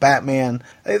going on in Batman.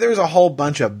 There's a whole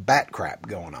bunch of bat crap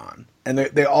going on. And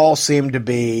they all seem to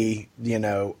be, you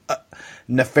know,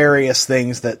 nefarious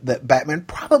things that Batman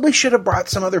probably should have brought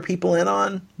some other people in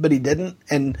on, but he didn't.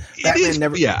 And Batman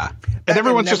never... Yeah. And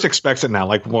everyone just expects it now.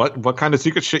 Like, what kind of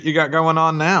secret shit you got going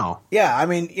on now? Yeah, I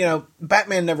mean, you know,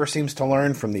 Batman never seems to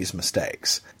learn from these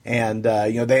mistakes. And,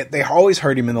 you know, they always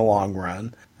hurt him in the long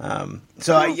run.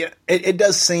 It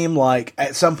does seem like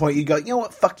at some point you go, you know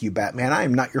what, fuck you, Batman. I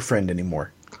am not your friend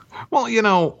anymore. Well, you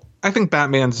know, I think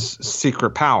Batman's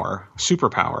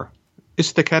superpower,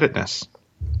 is thick-headedness.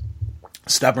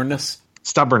 Stubbornness.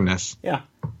 Yeah.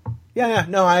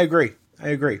 No, I agree.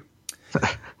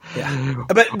 Yeah.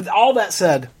 But all that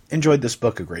said, enjoyed this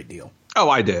book a great deal. Oh,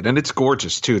 I did, and it's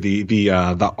gorgeous too.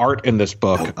 The art in this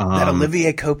book, that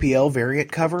Olivier Copiel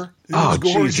variant cover.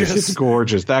 Gorgeous! Jesus, it's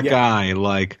gorgeous. That guy,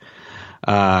 like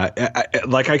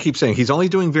I keep saying, he's only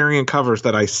doing variant covers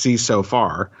that I see so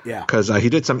far. Yeah, because he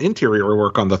did some interior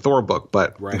work on the Thor book,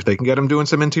 but if they can get him doing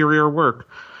some interior work.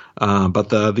 But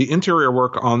the interior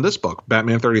work on this book,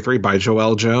 Batman 33 by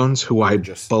Joelle Jones, who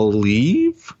gorgeous. I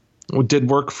believe did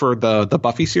work for the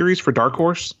Buffy series for Dark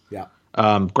Horse. Yeah.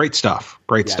 Great stuff.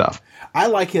 I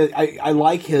like his. I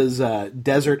like his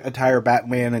desert attire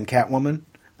Batman and Catwoman.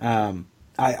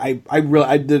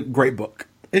 I did a great book.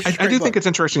 I do think it's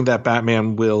interesting that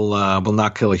Batman will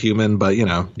not kill a human, but you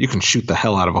know, you can shoot the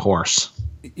hell out of a horse.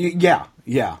 Yeah.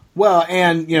 Well,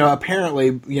 and you know,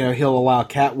 apparently, you know, he'll allow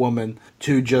Catwoman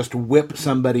to just whip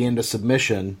somebody into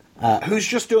submission, who's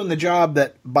just doing the job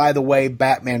that, by the way,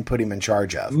 Batman put him in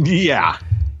charge of. Yeah.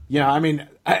 You know, I mean,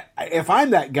 if I'm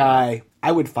that guy,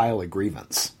 I would file a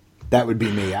grievance. That would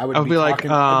be me. I'd be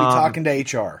talking to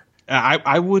HR.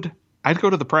 I'd go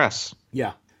to the press.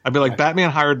 Yeah. I'd be like, Batman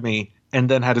hired me and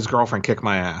then had his girlfriend kick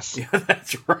my ass. Yeah,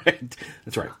 that's right.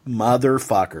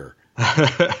 Motherfucker.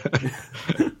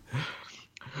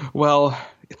 Well,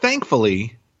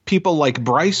 thankfully, people like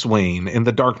Bryce Wayne in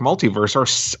the Dark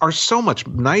Multiverse are so much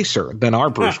nicer than our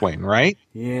Bruce Wayne, right?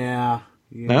 Yeah.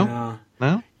 No?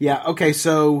 Yeah, okay,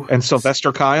 so... And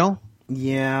Sylvester Kyle?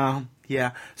 Yeah.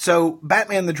 So,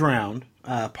 Batman the Drowned,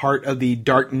 part of the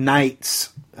Dark Knights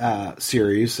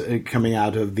series coming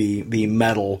out of the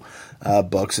Metal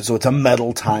books. So, it's a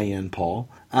Metal tie-in, Paul.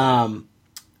 I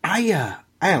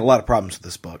had a lot of problems with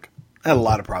this book.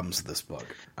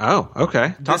 Oh,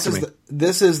 okay. Talk to me.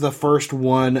 This is the first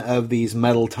one of these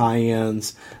Metal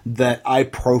tie-ins that I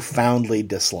profoundly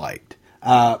disliked.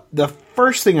 The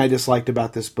first thing I disliked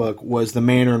about this book was the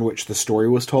manner in which the story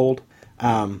was told.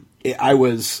 I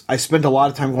spent a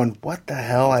lot of time going, what the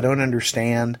hell? I don't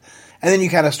understand. And then you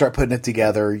kind of start putting it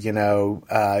together. You know,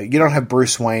 you don't have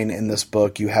Bruce Wayne in this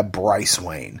book. You have Bryce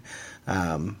Wayne.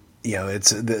 You know, it's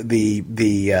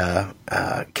the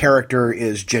character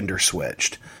is gender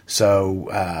switched.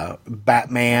 So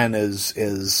Batman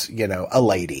is you know, a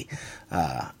lady.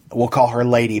 We'll call her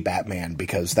Lady Batman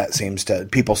because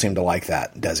people seem to like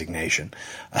that designation.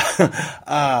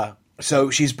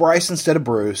 So she's Bryce instead of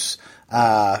Bruce.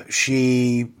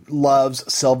 She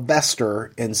loves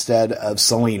Sylvester instead of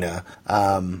Selina.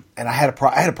 And I had a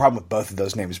problem with both of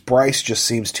those names. Bryce just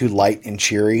seems too light and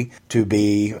cheery to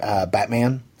be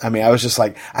Batman. I mean, I was just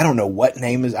like, I don't know what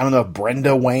name is. I don't know if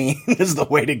Brenda Wayne is the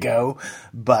way to go,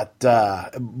 but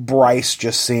Bryce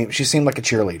seemed like a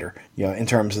cheerleader, you know, in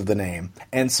terms of the name.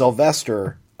 And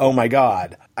Sylvester, oh my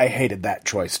God, I hated that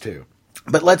choice too.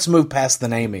 But let's move past the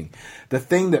naming. The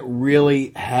thing that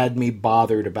really had me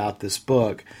bothered about this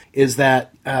book is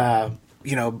that,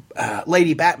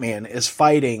 Lady Batman is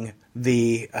fighting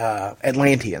the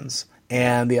Atlanteans.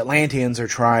 And the Atlanteans are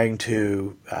trying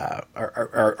to,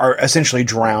 are essentially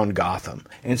drown Gotham.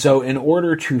 And so in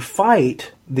order to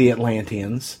fight the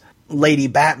Atlanteans, Lady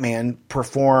Batman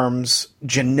performs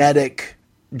genetic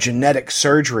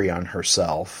surgery on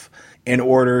herself in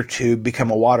order to become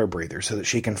a water breather so that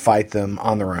she can fight them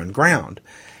on their own ground.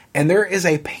 And there is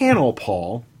a panel,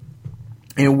 Paul,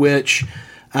 in which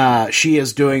she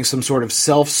is doing some sort of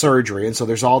self-surgery, and so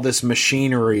there's all this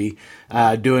machinery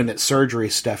doing its surgery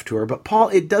stuff to her. But, Paul,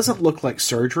 it doesn't look like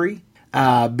surgery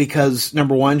because,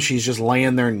 number one, she's just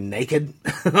laying there naked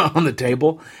on the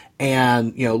table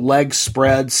and, you know, legs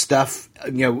spread, stuff,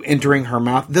 you know, entering her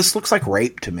mouth. This looks like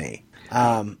rape to me.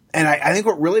 And I think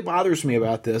what really bothers me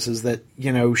about this is that,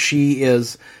 you know, she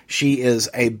is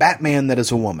a Batman that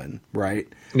is a woman, right?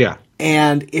 Yeah.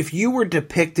 And if you were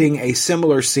depicting a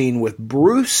similar scene with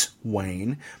Bruce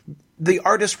Wayne, the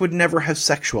artist would never have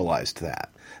sexualized that.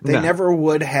 They never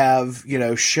would have, you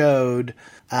know, showed,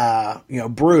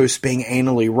 Bruce being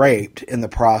anally raped in the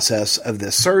process of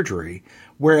this surgery.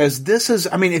 Whereas this is,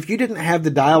 I mean, if you didn't have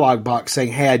the dialogue box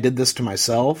saying, hey, I did this to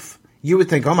myself, you would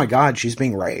think, oh my God, she's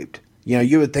being raped. You know,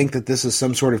 you would think that this is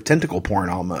some sort of tentacle porn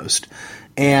almost.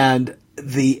 And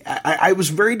I was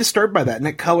very disturbed by that, and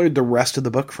it colored the rest of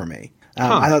the book for me.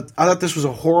 I thought this was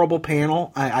a horrible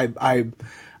panel.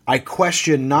 I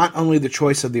question not only the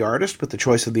choice of the artist, but the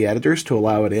choice of the editors to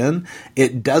allow it in.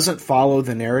 It doesn't follow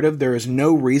the narrative. There is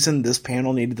no reason this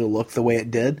panel needed to look the way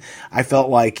it did. I felt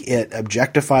like it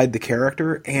objectified the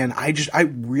character, and I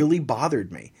really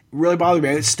bothered me. Really bothered me.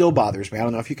 It still bothers me. I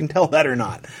don't know if you can tell that or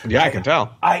not. Yeah, I can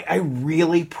tell. I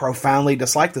really profoundly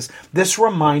dislike this. This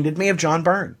reminded me of John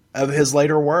Byrne, of his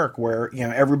later work, where, you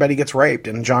know, everybody gets raped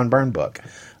in a John Byrne book.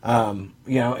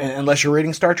 You know, unless you're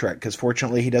reading Star Trek, because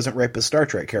fortunately he doesn't rape his Star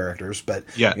Trek characters. But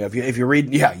yeah. You know, if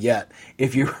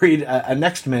you read a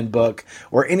Next Men book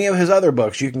or any of his other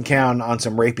books, you can count on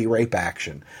some rapey rape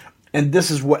action. And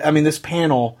this is what I mean. This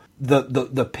panel,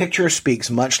 the picture speaks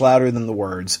much louder than the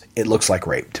words. It looks like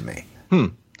rape to me.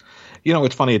 You know,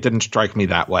 it's funny. It didn't strike me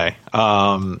that way.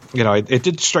 You know, it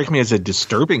did strike me as a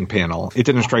disturbing panel. It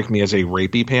didn't strike me as a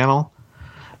rapey panel.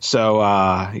 So,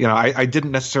 you know, I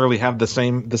didn't necessarily have the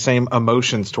same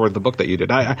emotions toward the book that you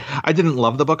did. I didn't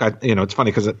love the book. You know, it's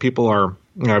funny because people are,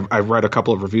 you know, I've read a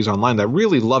couple of reviews online that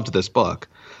really loved this book.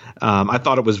 I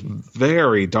thought it was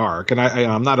very dark, and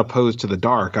I'm not opposed to the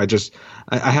dark. I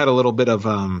had a little bit of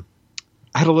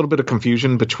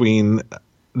confusion between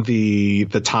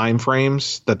the time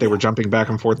frames that they were jumping back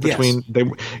and forth between.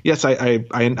 Yes.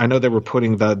 I know they were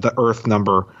putting the Earth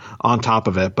number on top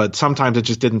of it, but sometimes it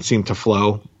just didn't seem to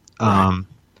flow. Right.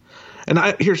 And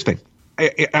here's the thing.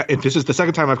 This is the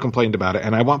second time I've complained about it,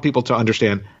 and I want people to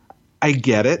understand. I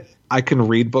get it. I can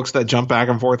read books that jump back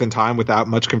and forth in time without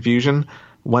much confusion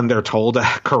when they're told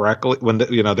correctly. When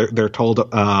they're told.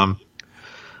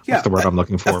 What's the word I'm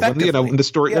looking for? When, you know, the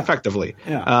story effectively.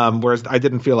 Yeah. Whereas I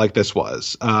didn't feel like this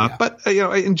was. But you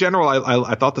know, in general,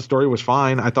 I thought the story was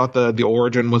fine. I thought the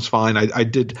origin was fine. I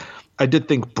did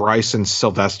think Bryce and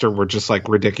Sylvester were just like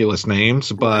ridiculous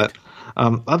names, but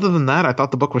other than that, I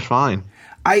thought the book was fine.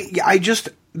 I just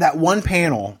that one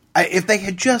panel. If they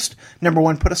had just, number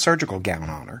one, put a surgical gown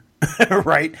on her,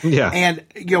 right? Yeah. And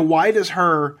you know, why does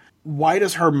her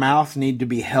mouth need to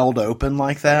be held open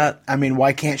like that? I mean,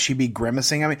 why can't she be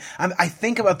grimacing? I mean, I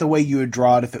think about the way you would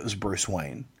draw it if it was Bruce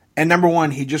Wayne. And number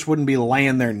one, he just wouldn't be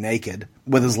laying there naked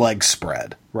with his legs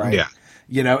spread, right? Yeah.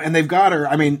 You know, and they've got her,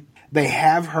 I mean, they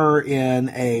have her in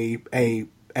a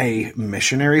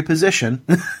missionary position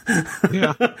with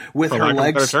her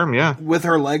legs with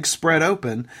her legs spread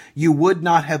open. You would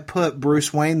not have put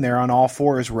Bruce Wayne there on all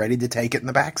fours ready to take it in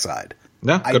the backside.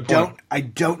 No, I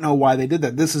don't know why they did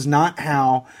that. This is not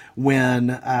how, when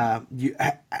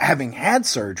having had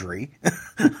surgery,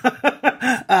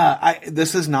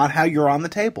 this is not how you're on the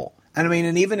table. And I mean,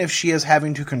 and even if she is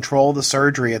having to control the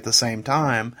surgery at the same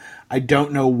time, I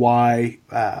don't know why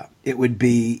it would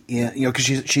be, because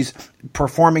she's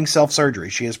performing self-surgery.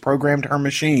 She has programmed her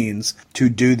machines to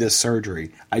do this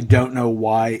surgery. I don't know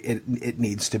why it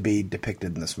needs to be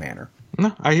depicted in this manner.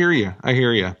 No, I hear you.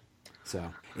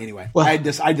 So anyway, well, I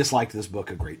disliked this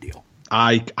book a great deal.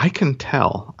 I can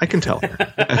tell.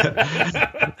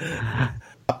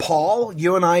 Paul,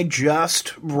 you and I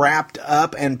just wrapped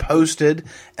up and posted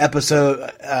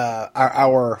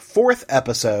our fourth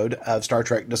episode of Star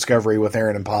Trek Discovery with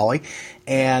Aaron and Polly,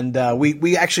 and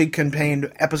we actually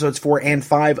contained episodes 4 and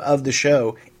 5 of the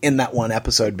show in that one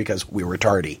episode because we were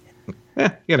tardy.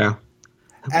 You know,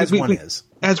 as one is.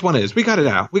 As one is. We got it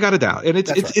out. And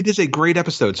it is a great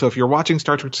episode. So if you're watching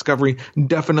Star Trek Discovery,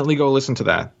 definitely go listen to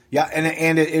that. Yeah,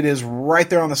 and it is right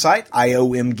there on the site,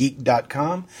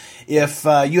 iomgeek.com. If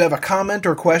you have a comment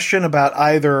or question about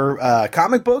either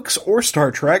comic books or Star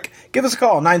Trek, give us a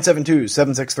call,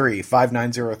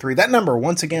 972-763-5903. That number,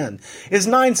 once again, is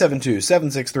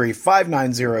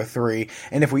 972-763-5903.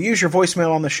 And if we use your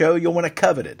voicemail on the show, you'll win a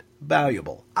coveted,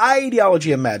 valuable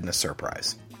Ideology of Madness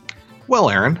surprise. Well,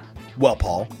 Aaron. Well,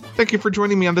 Paul. Thank you for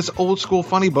joining me on this old school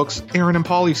funny books, Aaron and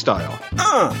Polly style.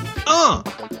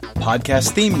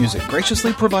 Podcast theme music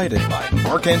graciously provided by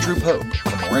Mark Andrew Pope.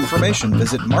 For more information,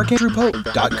 visit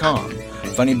markandrewpope.com.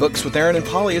 Funny Books with Aaron and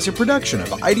Polly is a production of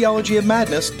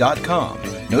ideologyofmadness.com.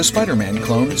 No Spider-Man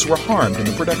clones were harmed in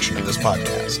the production of this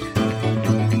podcast.